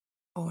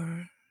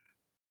 Or,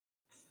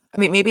 I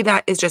mean, maybe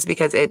that is just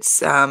because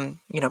it's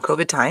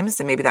COVID times,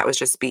 and maybe that was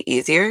just be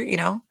easier.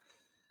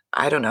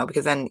 I don't know,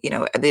 because then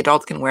the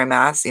adults can wear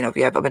masks. If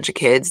you have a bunch of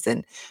kids,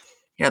 then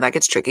that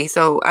gets tricky.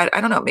 So I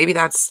don't know. Maybe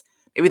that's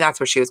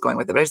where she was going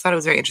with it. But I just thought it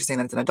was very interesting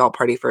that it's an adult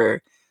party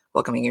for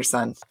welcoming your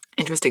son.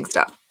 Interesting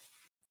stuff.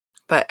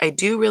 But I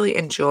do really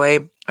enjoy,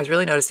 I was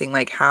really noticing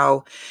like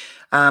how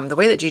the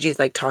way that Gigi's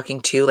like talking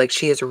to, like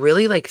she is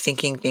really like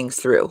thinking things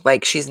through.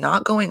 Like she's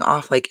not going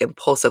off like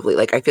impulsively,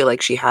 like I feel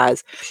like she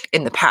has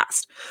in the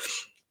past.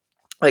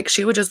 Like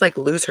she would just like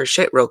lose her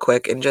shit real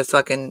quick and just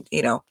fucking,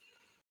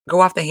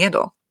 go off the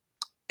handle.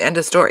 End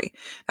of story.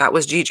 That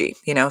was Gigi,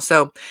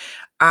 So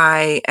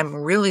I am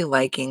really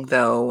liking,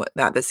 though,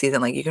 that this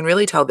season, like you can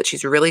really tell that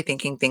she's really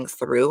thinking things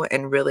through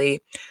and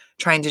really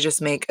trying to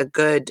just make a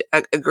good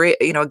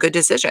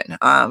decision.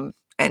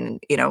 And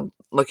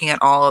looking at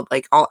all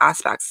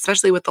aspects,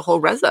 especially with the whole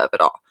Reza of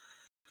it all.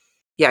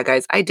 Yeah,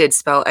 guys,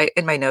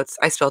 in my notes,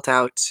 I spelled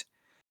out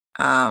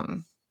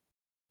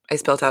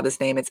his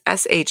name. It's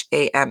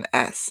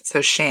Shams.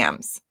 So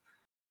Shams.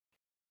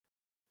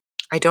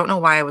 I don't know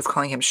why I was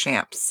calling him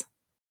Shamps.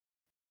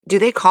 Do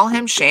they call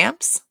him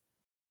Shamps?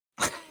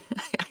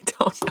 I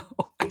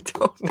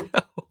don't know.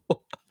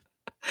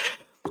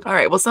 All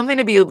right. Well, something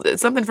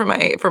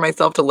for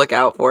myself to look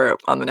out for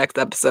on the next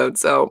episode.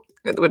 So,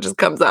 which just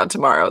comes out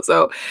tomorrow.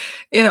 So,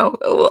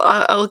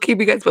 I'll keep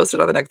you guys posted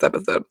on the next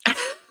episode.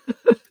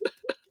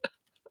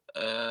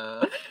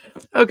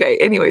 Okay.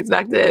 Anyways,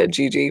 back to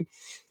Gigi.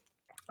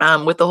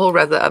 With the whole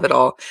Reza of it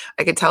all,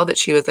 I could tell that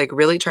she was like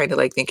really trying to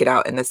like think it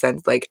out in the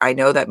sense like I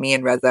know that me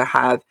and Reza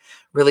have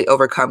really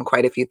overcome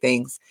quite a few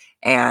things,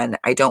 and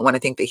I don't want to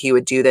think that he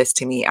would do this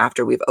to me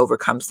after we've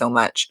overcome so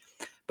much.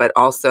 But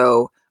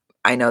also,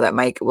 I know that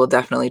Mike will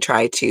definitely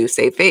try to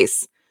save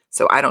face.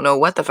 So I don't know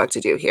what the fuck to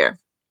do here.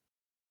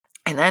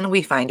 And then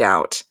we find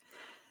out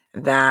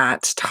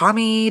that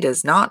Tommy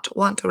does not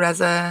want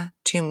Reza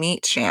to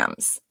meet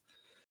Shams.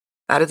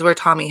 That is where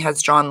Tommy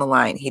has drawn the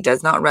line. He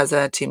does not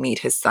Reza to meet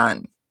his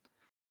son.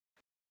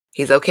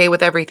 He's okay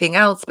with everything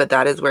else, but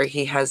that is where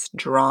he has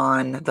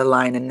drawn the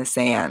line in the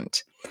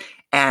sand.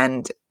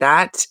 And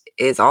that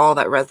is all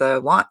that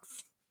Reza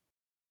wants.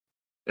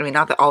 I mean,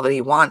 not that all that he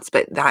wants,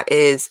 but that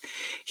is,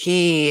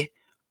 he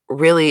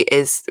really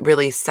is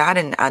really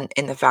saddened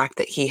in the fact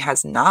that he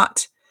has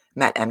not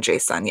met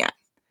MJ's son yet,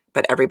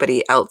 but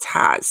everybody else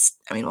has.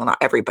 I mean, well, not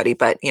everybody,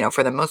 but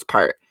for the most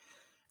part.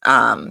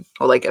 Well,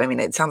 like, I mean,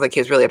 it sounds like he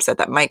was really upset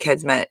that Mike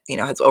has met,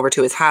 has over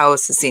to his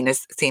house, has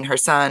seen her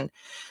son.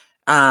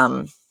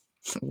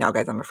 Now,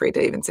 guys, I'm afraid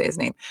to even say his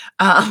name.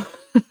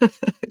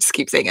 Just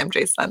keep saying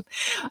MJ's son.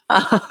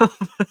 Um,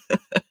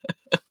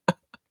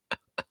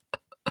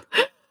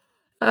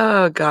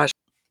 oh gosh,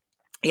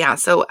 yeah.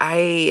 So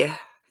it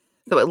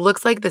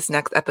looks like this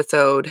next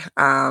episode,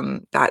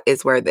 that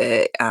is where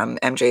the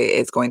MJ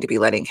is going to be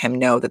letting him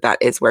know that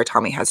is where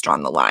Tommy has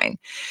drawn the line.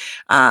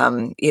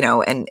 And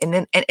in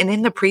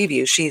the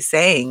preview, she's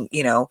saying,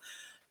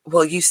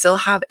 well, you still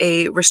have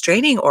a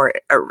restraining order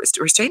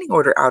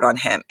out on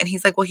him. And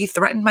he's like, well, he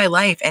threatened my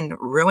life and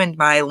ruined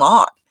my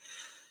lawn.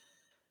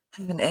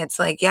 And it's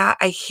like, yeah,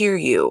 I hear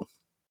you.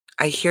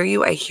 I hear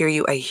you. I hear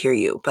you. I hear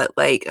you. But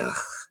like, ugh,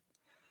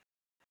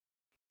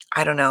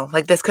 I don't know.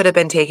 Like this could have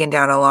been taken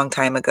down a long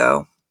time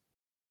ago.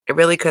 It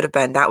really could have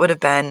been. That would have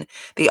been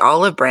the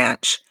olive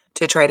branch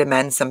to try to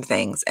mend some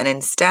things. And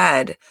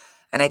instead,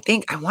 and I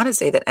want to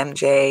say that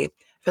MJ, I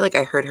feel like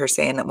I heard her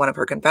say in one of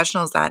her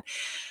confessionals that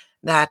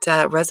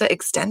Reza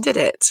extended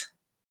it.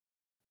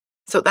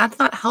 So that's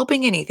not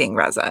helping anything,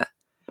 Reza,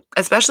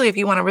 especially if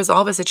you want to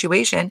resolve a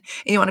situation and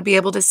you want to be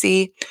able to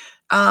see,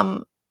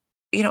 MJ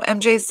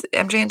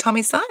and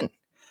Tommy's son,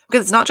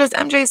 because it's not just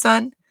MJ's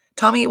son.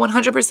 Tommy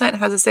 100%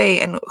 has a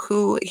say in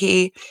who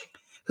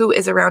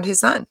is around his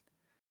son.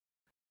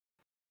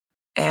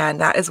 And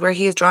that is where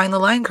he is drawing the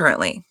line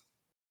currently.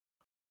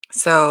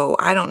 So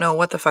I don't know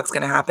what the fuck's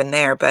going to happen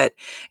there, but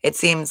it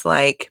seems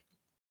like,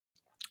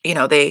 I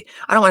don't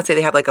want to say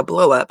they have like a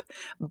blow up,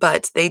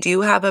 but they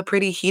do have a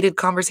pretty heated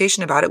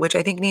conversation about it, which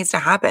I think needs to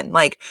happen.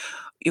 Like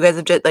you guys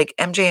have just like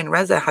MJ and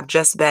Reza have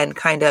just been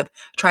kind of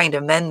trying to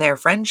mend their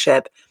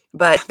friendship,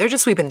 but they're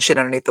just sweeping shit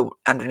underneath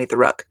the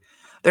rug.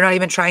 They're not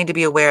even trying to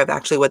be aware of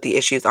actually what the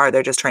issues are.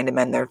 They're just trying to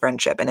mend their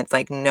friendship. And it's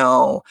like,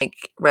 no,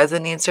 like Reza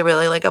needs to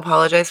really like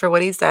apologize for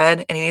what he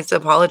said. And he needs to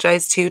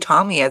apologize to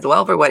Tommy as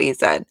well for what he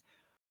said.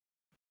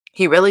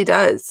 He really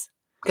does.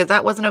 Because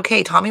that wasn't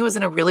okay. Tommy was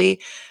in a really,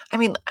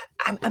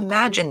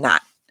 imagine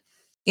that,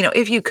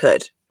 if you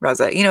could,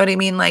 Reza, you know what I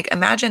mean? Like,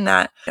 imagine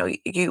that,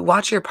 you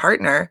watch your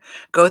partner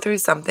go through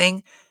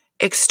something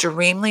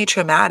extremely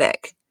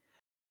traumatic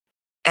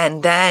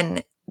and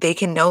then they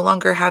can no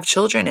longer have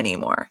children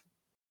anymore.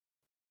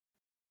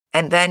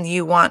 And then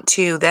you want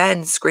to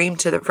then scream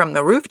from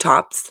the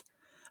rooftops,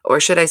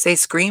 or should I say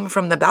scream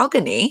from the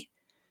balcony,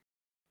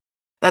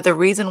 that the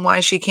reason why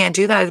she can't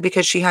do that is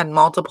because she had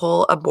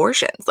multiple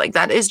abortions. Like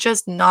that is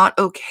just not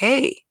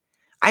okay.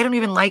 I don't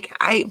even like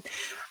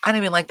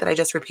that I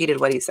just repeated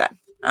what he said.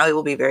 I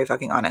will be very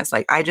fucking honest.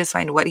 Like I just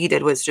find what he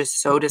did was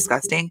just so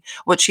disgusting.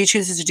 What she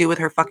chooses to do with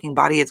her fucking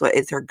body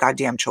is her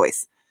goddamn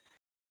choice.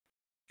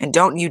 And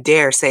don't you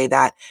dare say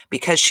that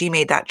because she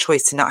made that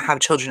choice to not have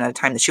children at a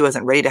time that she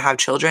wasn't ready to have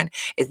children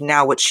is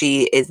now what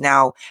she is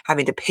now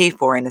having to pay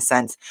for, in a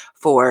sense,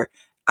 for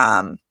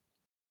now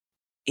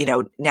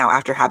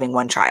after having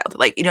one child.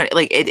 Like,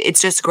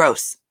 it's just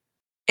gross.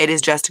 It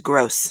is just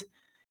gross.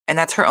 And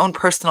that's her own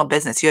personal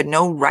business. You had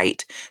no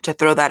right to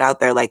throw that out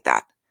there like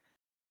that.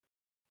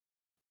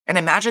 And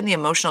imagine the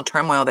emotional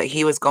turmoil that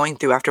he was going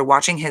through after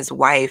watching his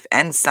wife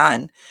and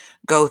son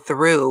go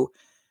through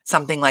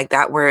something like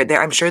that, where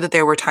I'm sure that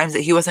there were times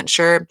that he wasn't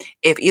sure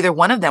if either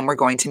one of them were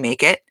going to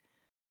make it.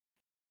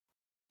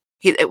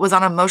 It was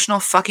on an emotional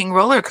fucking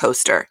roller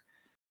coaster.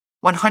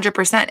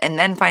 100%, and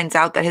then finds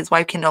out that his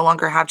wife can no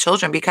longer have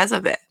children because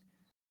of it.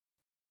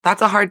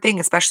 That's a hard thing,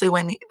 especially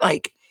when,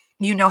 like,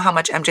 how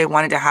much MJ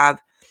wanted to have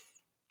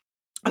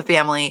a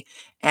family,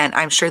 and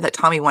I'm sure that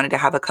Tommy wanted to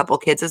have a couple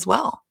kids as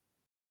well.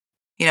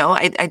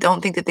 I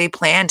don't think that they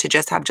plan to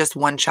just have just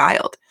one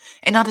child.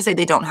 And not to say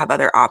they don't have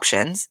other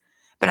options,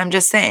 but I'm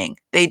just saying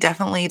they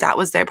definitely, that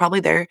was probably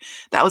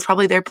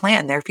their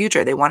plan, their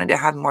future. They wanted to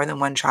have more than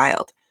one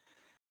child.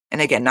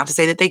 And again, not to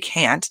say that they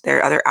can't, there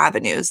are other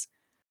avenues.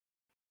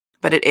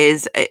 But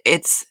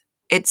it's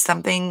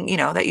something,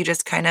 that you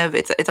just kind of,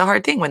 it's a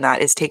hard thing when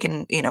that is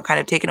taken, kind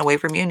of taken away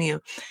from you, and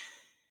you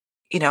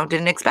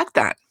didn't expect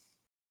that.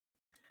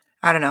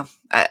 I don't know.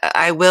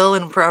 I will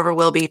and forever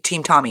will be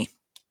Team Tommy.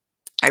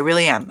 I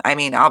really am. I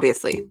mean,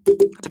 obviously,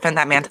 I'll defend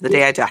that man to the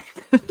day I die.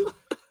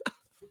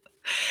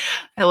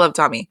 I love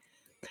Tommy.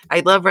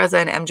 I love Reza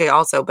and MJ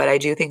also, but I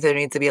do think there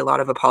needs to be a lot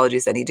of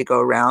apologies that need to go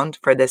around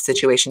for this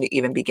situation to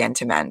even begin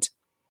to mend.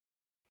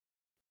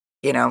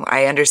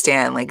 I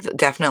understand, like,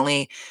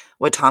 definitely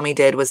what Tommy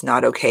did was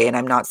not okay, and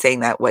I'm not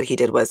saying that what he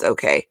did was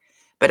okay.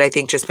 But I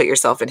think just put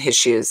yourself in his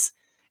shoes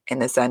in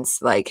the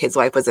sense, like, his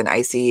wife was in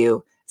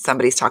ICU,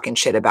 somebody's talking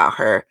shit about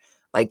her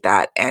like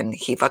that, and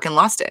he fucking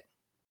lost it.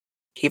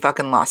 He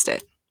fucking lost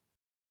it.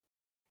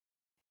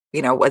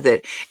 Was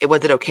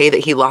it okay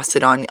that he lost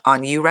it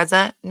on you,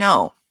 Reza?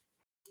 No.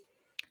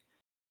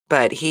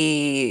 But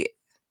he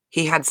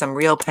had some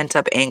real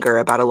pent-up anger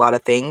about a lot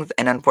of things,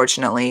 and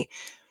unfortunately,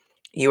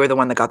 you were the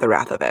one that got the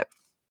wrath of it.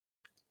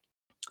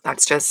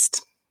 That's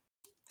just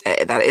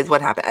that is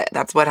what happened.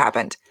 That's what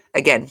happened.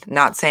 Again,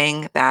 not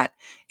saying that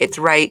it's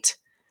right.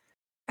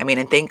 I mean,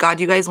 and thank God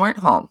you guys weren't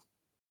home.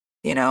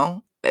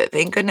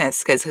 Thank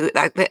goodness, because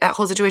that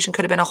whole situation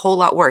could have been a whole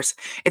lot worse.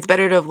 It's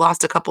better to have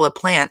lost a couple of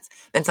plants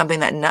than something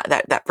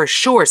that for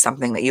sure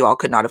something that you all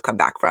could not have come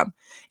back from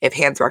if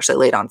hands were actually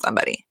laid on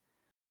somebody.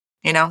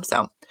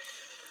 So,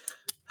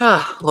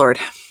 oh Lord.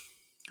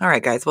 All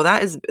right, guys. Well,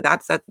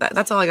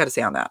 that's all I got to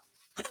say on that.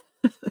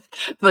 I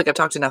feel like I've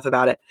talked enough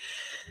about it.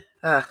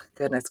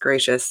 Goodness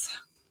gracious.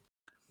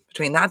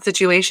 Between that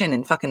situation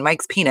and fucking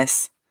Mike's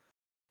penis.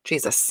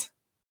 Jesus.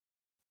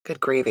 Good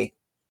gravy.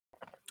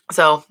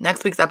 So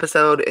next week's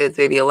episode is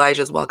baby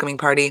Elijah's welcoming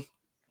party.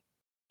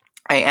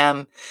 I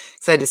am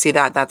excited to see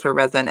that. That's where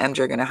Reza and MJ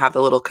are going to have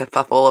the little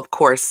kerfuffle. Of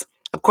course,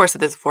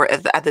 at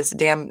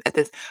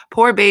this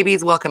poor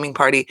baby's welcoming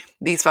party,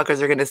 these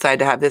fuckers are going to decide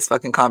to have this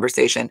fucking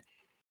conversation.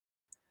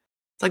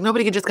 It's like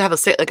nobody can just have a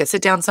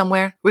sit down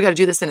somewhere. We got to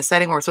do this in a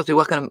setting where we're supposed to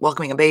be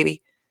welcoming a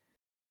baby.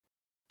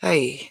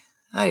 Hey,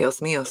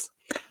 adios míos.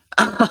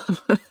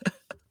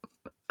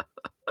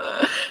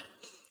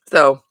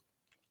 So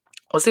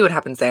we'll see what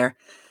happens there.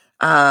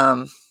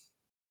 But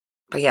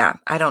yeah,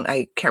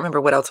 I can't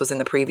remember what else was in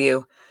the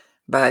preview,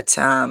 but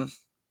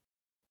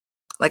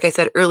like I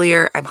said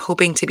earlier, I'm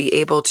hoping to be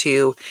able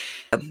to,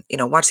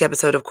 watch the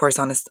episode, of course,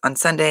 on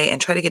Sunday and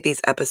try to get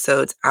these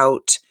episodes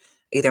out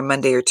either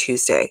Monday or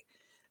Tuesday.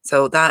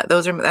 So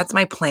that's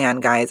my plan,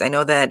 guys. I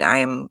know that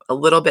I'm a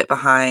little bit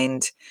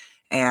behind,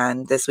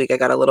 and this week I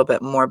got a little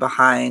bit more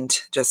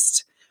behind.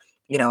 Just,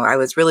 I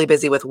was really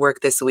busy with work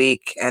this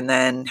week, and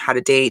then had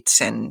a date,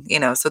 and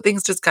so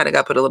things just kind of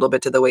got put a little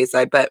bit to the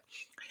wayside. But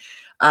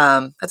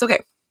that's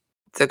okay.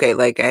 It's okay.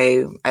 Like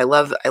I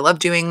love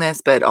doing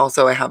this, but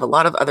also I have a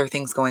lot of other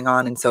things going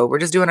on, and so we're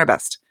just doing our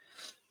best.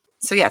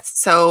 So yes.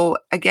 So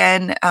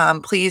again,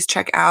 please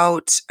check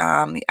out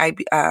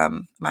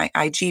my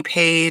IG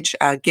page.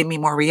 Give me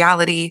more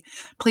reality.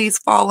 Please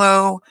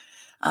follow.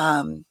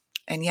 And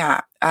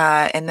yeah.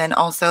 And then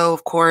also,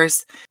 of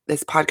course,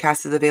 this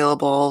podcast is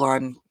available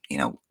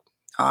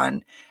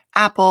on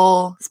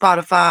Apple,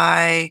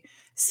 Spotify,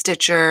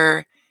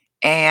 Stitcher,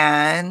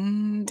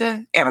 and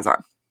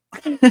Amazon.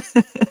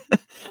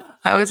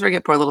 I always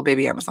forget poor little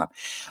baby Amazon.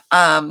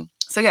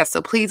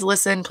 So please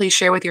listen, please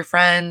share with your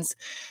friends,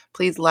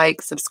 please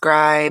like,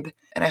 subscribe,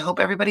 and I hope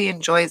everybody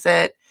enjoys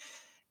it.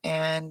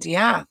 And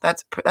yeah,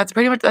 that's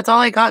pretty much, that's all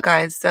I got,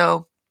 guys.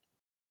 So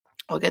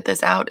we'll get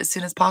this out as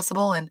soon as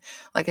possible. And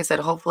like I said,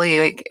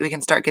 hopefully we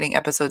can start getting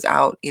episodes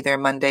out either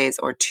Mondays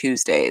or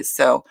Tuesdays.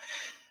 So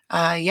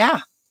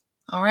yeah.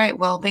 All right.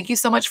 Well, thank you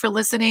so much for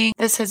listening.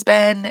 This has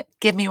been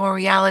Give Me More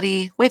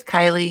Reality with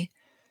Kylie.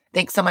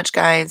 Thanks so much,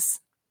 guys.